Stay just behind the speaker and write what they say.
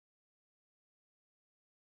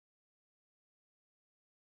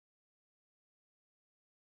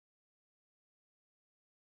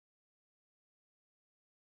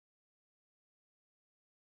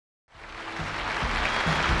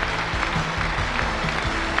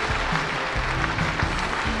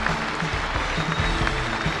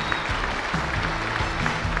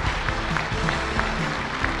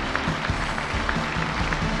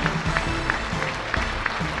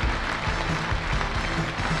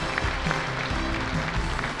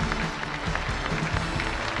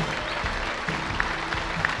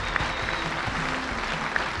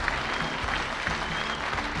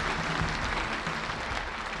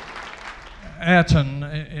Ayrton,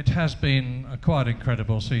 it has been a quite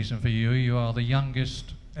incredible season for you. You are the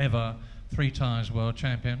youngest ever 3 times world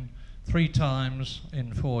champion, 3 times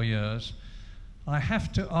in 4 years. I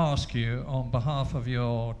have to ask you, on behalf of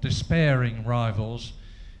your despairing rivals,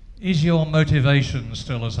 is your motivation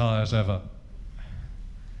still as high as ever?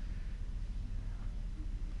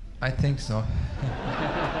 I think so.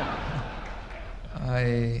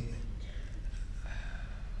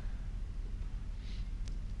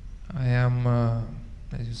 I am,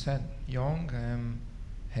 as you said, young, I am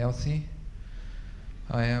healthy,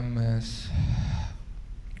 I am as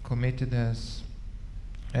committed as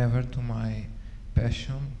ever to my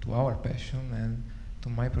passion, to our passion, and to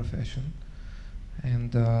my profession.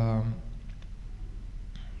 And the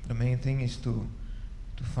main thing is to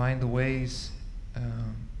find the ways,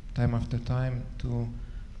 time after time, to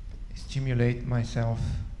stimulate myself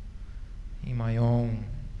in my own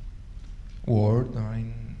world, or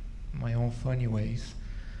in my own funny ways,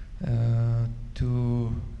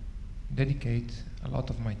 to dedicate a lot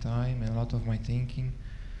of my time and a lot of my thinking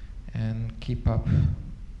and keep up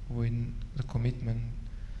with the commitment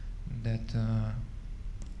that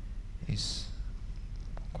is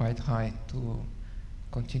quite high to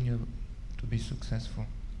continue to be successful.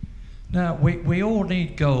 Now, we all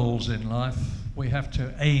need goals in life. We have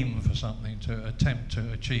to aim for something to attempt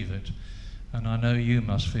to achieve it. And I know you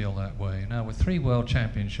must feel that way. Now, with 3 world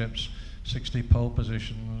championships, 60 pole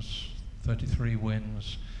positions, 33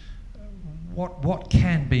 wins, what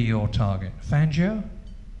can be your target? Fangio?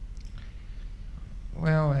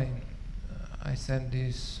 Well, I said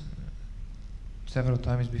this several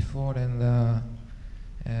times before, and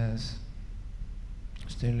as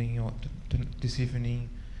Sterling this evening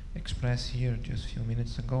expressed here just a few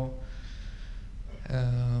minutes ago,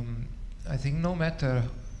 I think no matter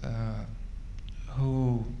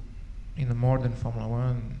who in the modern Formula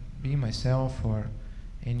One, be myself or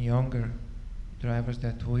any younger drivers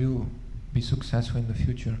that will be successful in the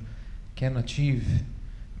future, can achieve,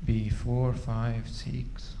 be 4, 5,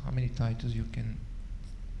 6, how many titles you can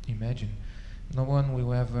imagine. No one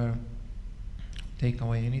will ever take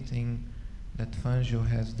away anything that Fangio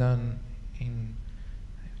has done in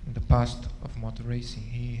the past of motor racing.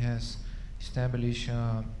 He has established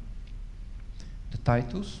the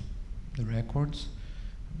titles, the records,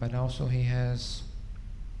 but also he has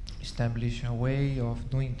established a way of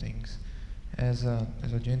doing things as a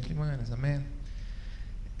gentleman, as a man.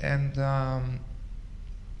 And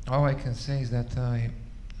all I can say is that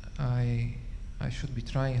I should be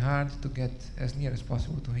trying hard to get as near as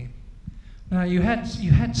possible to him. Now, you had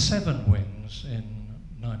 7 wins in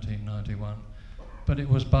 1991, but it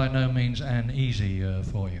was by no means an easy year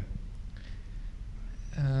for you.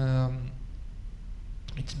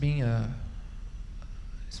 It's been a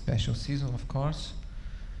special season, of course.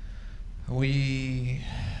 We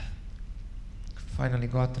finally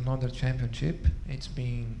got another championship. It's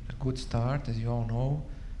been a good start, as you all know.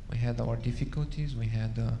 We had our difficulties. We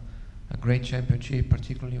had a great championship,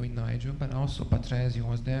 particularly with Nigel, but also Patrese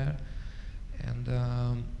was there. And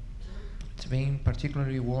it's been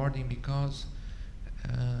particularly rewarding because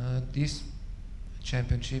this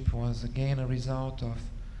championship was again a result of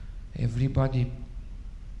everybody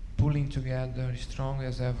pulling together strong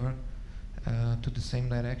as ever to the same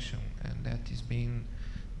direction, and that has been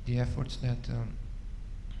the efforts that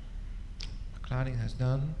McLaren has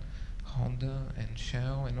done, Honda and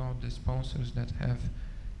Shell and all the sponsors that have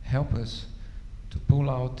helped us to pull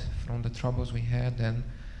out from the troubles we had and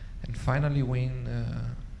finally win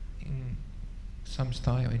in some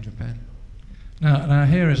style in Japan. Now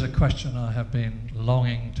here is a question I have been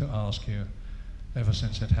longing to ask you ever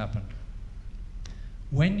since it happened.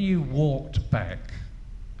 When you walked back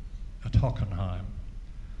at Hockenheim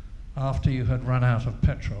after you had run out of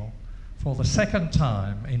petrol for the 2nd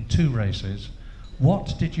time in 2 races,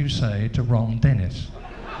 what did you say to Ron Dennis?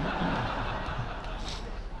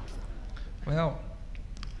 Well,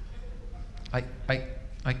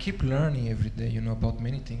 I keep learning every day, you know, about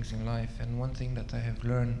many things in life, and one thing that I have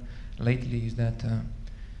learned lately is that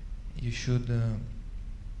you should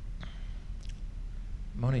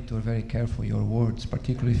monitor very carefully your words,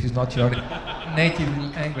 particularly if it's not your native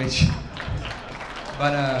language.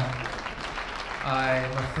 But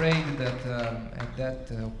I'm afraid that at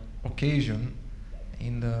that occasion,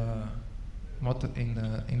 in the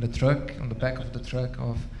truck, on the back of the truck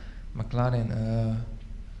of McLaren,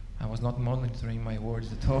 I was not monitoring my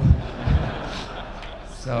words at all.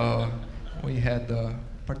 So we had a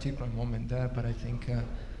particular moment there, but I think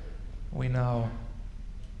we now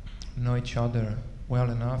know each other well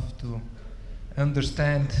enough to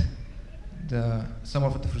understand some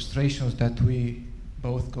of the frustrations that we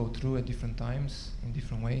both go through at different times in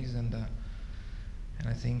different ways, and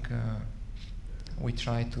I think we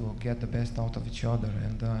try to get the best out of each other.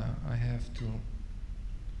 And I have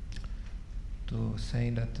to say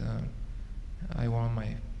that I won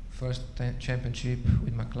my first championship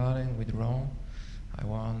with McLaren, with Ron. I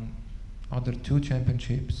won other 2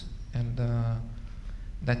 championships, and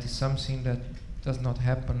that is something that does not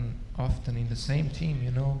happen often in the same team,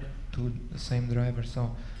 you know, to the same driver.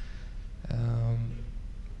 So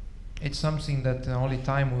it's something that only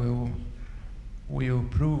time will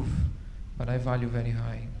prove, but I value very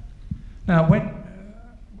high. Now,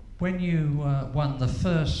 when you won the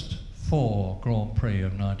first 4 Grand Prix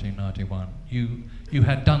of 1991, you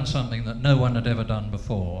had done something that no one had ever done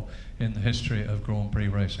before in the history of Grand Prix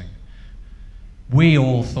racing. We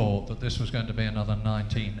all thought that this was going to be another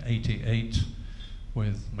 1988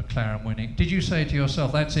 with McLaren winning. Did you say to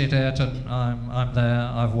yourself, "That's it, Ayrton, I'm there,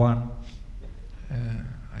 I've won"?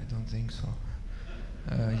 I don't think so.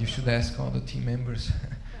 You should ask all the team members.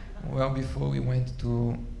 Well, before we went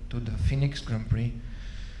to the Phoenix Grand Prix,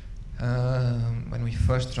 when we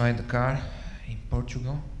first tried the car in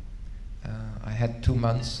Portugal, I had 2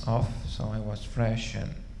 months off, so I was fresh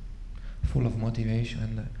and full of motivation,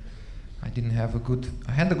 and I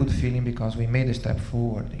had a good feeling because we made a step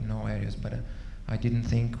forward in all areas, but I didn't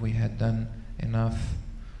think we had done enough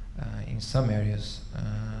in some areas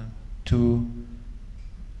to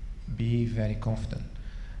be very confident.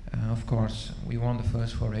 Of course, we won the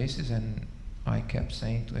first 4 races, and I kept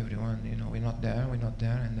saying to everyone, you know, we're not there,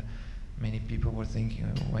 and many people were thinking,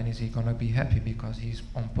 when is he gonna be happy, because he's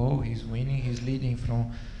on pole, he's winning, he's leading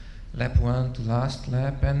from lap 1 to last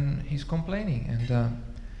lap, and he's complaining. And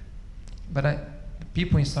but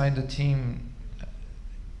people inside the team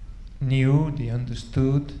knew, they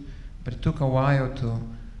understood, but it took a while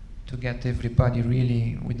to get everybody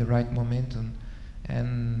really with the right momentum.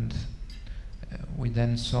 And we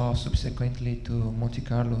then saw subsequently to Monte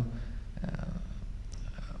Carlo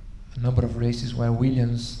a number of races where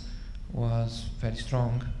Williams was very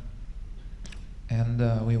strong, and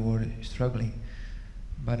we were struggling.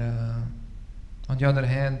 But on the other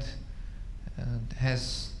hand,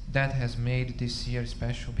 that has made this year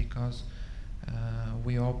special, because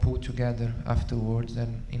we all pulled together afterwards,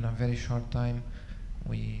 and in a very short time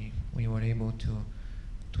we were able to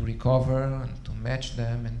recover and to match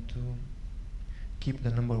them and to keep the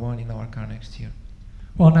 #1 in our car next year.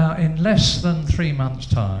 Well, now, in less than 3 months'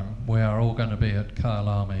 time, we are all going to be at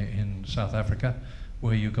Kyalami in South Africa,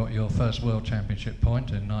 where you got your first World Championship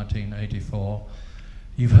point in 1984.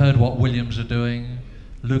 You've heard what Williams are doing.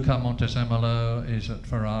 Luca Montezemolo is at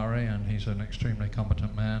Ferrari, and he's an extremely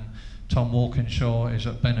competent man. Tom Walkinshaw is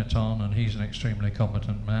at Benetton, and he's an extremely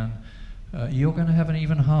competent man. You're going to have an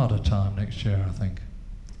even harder time next year, I think.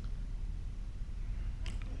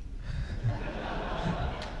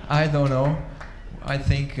 I don't know. I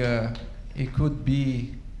think it could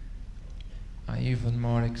be an even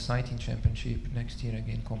more exciting championship next year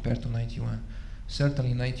again compared to 91.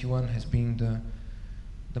 Certainly 91 has been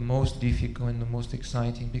the most difficult and the most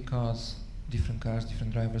exciting, because different cars,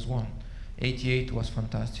 different drivers won. 88 was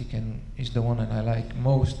fantastic and is the one that I like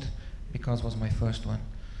most because it was my first one.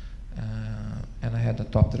 And I had a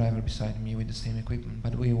top driver beside me with the same equipment,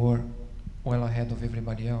 but we were well ahead of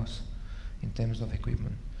everybody else in terms of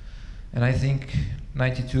equipment. And I think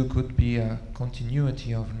 92 could be a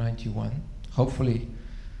continuity of 91, hopefully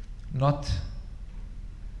not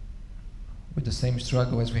with the same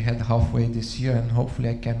struggle as we had halfway this year, and hopefully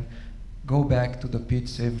I can go back to the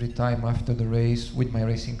pits every time after the race with my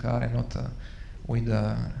racing car and not with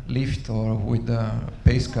a lift or with a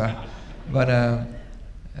pace car. But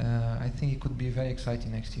I think it could be very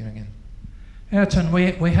exciting next year again. Ayrton,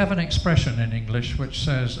 we have an expression in English which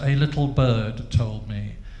says, "A little bird told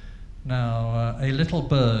me." Now, a little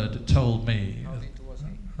bird told me...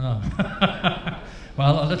 Oh.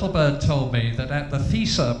 Well, a little bird told me that at the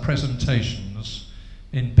FISA presentations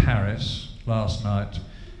in Paris last night,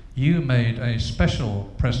 you made a special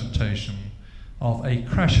presentation of a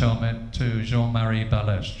crash helmet to Jean-Marie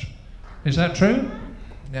Balestre. Is that true?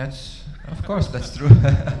 That's, of course, that's true.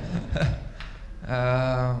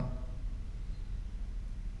 Well,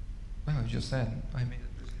 you just said, I made a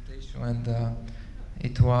presentation, and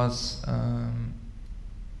it was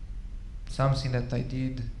something that I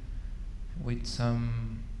did with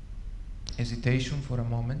some hesitation for a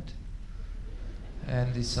moment,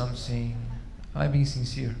 and it's something, I've been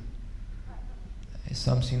sincere. It's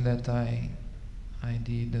something that I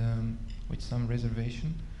did with some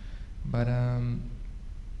reservation, but I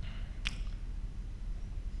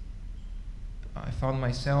found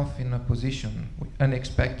myself in a position,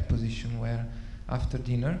 unexpected position, where after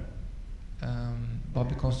dinner,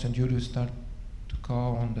 Bobby Constantinou started to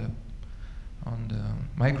call on the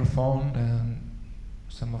microphone and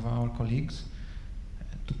some of our colleagues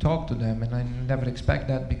to talk to them, and I never expect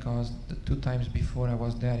that because the 2 times before I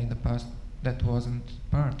was there in the past, that wasn't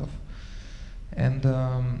part of. And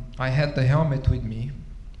I had the helmet with me,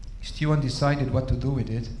 still undecided what to do with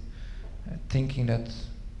it, thinking that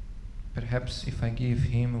perhaps if I give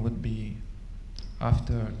him it would be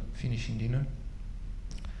after finishing dinner.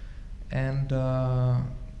 And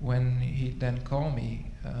when he then called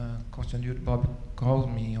me, Bob called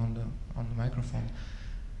me on the microphone.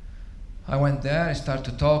 I went there, I started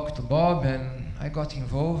to talk to Bob, and I got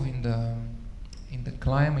involved in the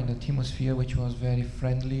climb, in the atmosphere, which was very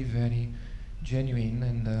friendly, very genuine,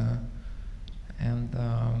 and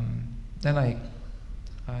then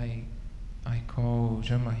I called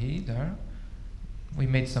Jean-Marie there. We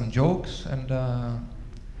made some jokes, and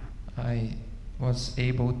I was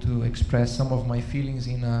able to express some of my feelings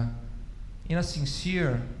in a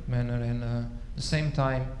sincere manner, and at the same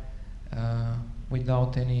time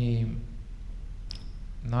without any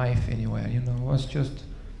knife anywhere. You know, it was just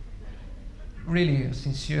really a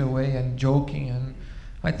sincere way and joking, and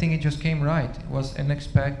I think it just came right. It was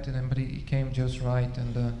unexpected, but it came just right,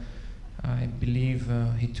 and I believe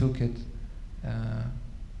he took it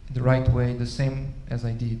the right way, the same as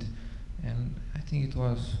I did, and I think it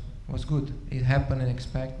was good. It happened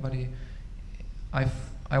unexpected, but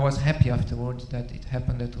I was happy afterwards that it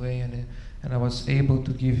happened that way, and I was able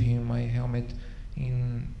to give him my helmet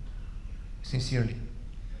sincerely.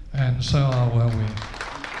 And so were we.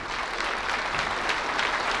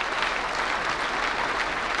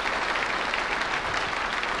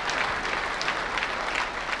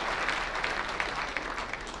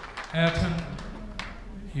 Ayrton,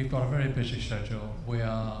 you've got a very busy schedule. We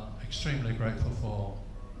are extremely grateful for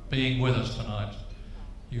being with us tonight.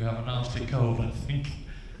 You have a nasty cold, I think.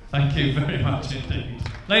 Thank you very much indeed.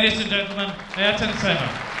 Ladies and gentlemen, Ayrton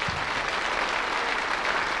Senna.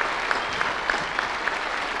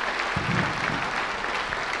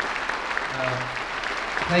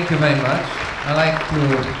 Thank you very much. I'd like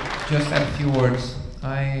to just add a few words.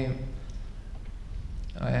 I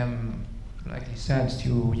am, like he said,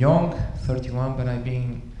 still young, 31, but I've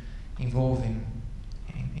been involved in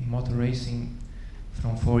motor racing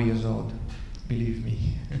from 4 years old, believe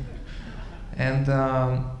me. And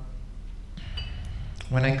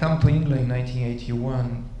when I come to England in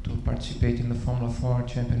 1981 to participate in the Formula 4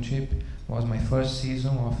 Championship, was my first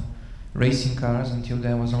season of racing cars. Until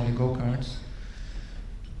then was only go-karts.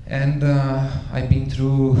 And I've been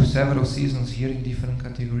through several seasons here in different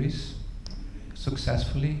categories,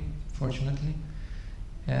 successfully, fortunately.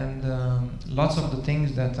 And lots of the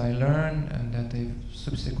things that I learned and that I've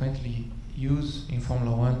subsequently used in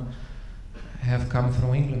Formula 1 have come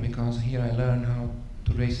from England, because here I learned how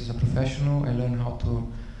to race as a professional, I learned how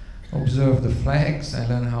to observe the flags, I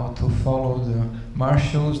learned how to follow the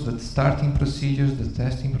marshals, the starting procedures, the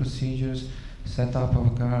testing procedures, setup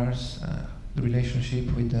of cars, the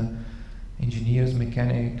relationship with the engineers,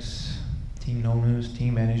 mechanics, team owners,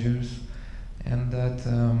 team managers, and that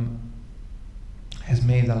has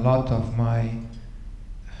made a lot of my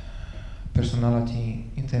personality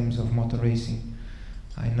in terms of motor racing.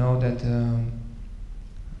 I know that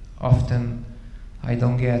often I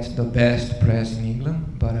don't get the best press in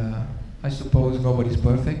England, but I suppose nobody's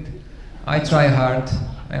perfect. I try hard,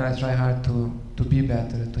 and I try hard to be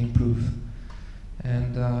better, to improve.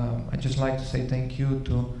 And I'd just like to say thank you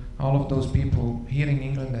to all of those people here in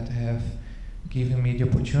England that have given me the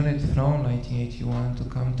opportunity from 1981 to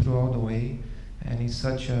come through all the way, and in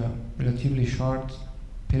such a relatively short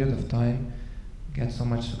period of time get so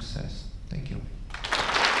much success. Thank you.